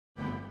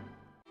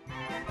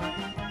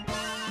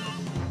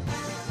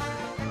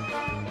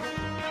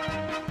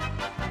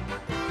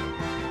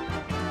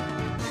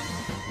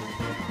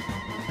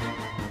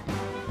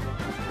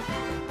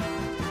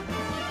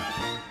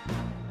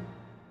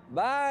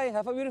Bye.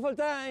 Have a beautiful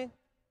time.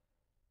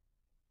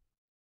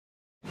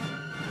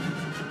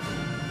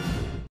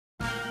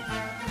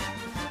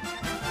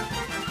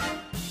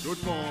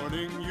 Good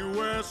morning,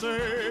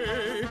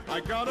 USA. I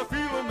got a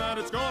feeling that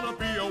it's gonna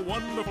be a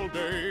wonderful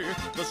day.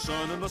 The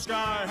sun in the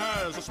sky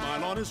has a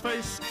smile on his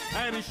face,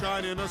 and he's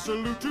shining a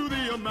salute to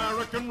the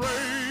American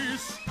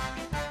race.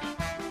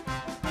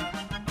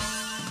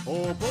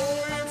 Oh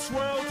boy, it's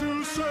swell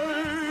to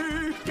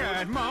say,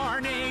 Good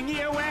morning,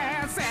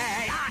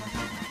 USA!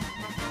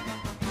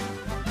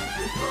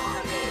 Good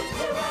morning,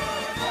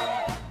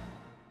 USA!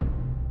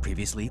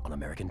 Previously on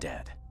American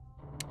Dad.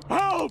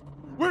 help!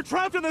 We're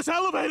trapped in this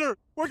elevator!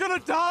 We're gonna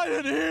die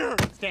in here!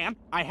 Stan,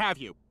 I have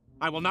you.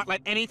 I will not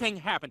let anything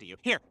happen to you.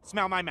 Here,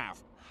 smell my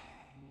mouth.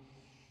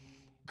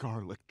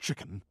 Garlic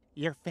chicken.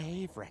 Your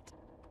favorite.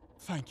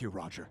 Thank you,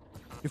 Roger.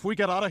 If we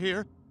get out of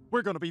here,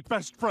 we're gonna be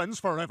best friends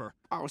forever.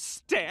 Oh,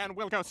 Stan,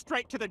 we'll go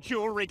straight to the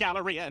jewelry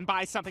galleria and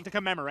buy something to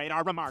commemorate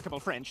our remarkable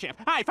friendship.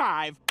 High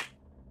five!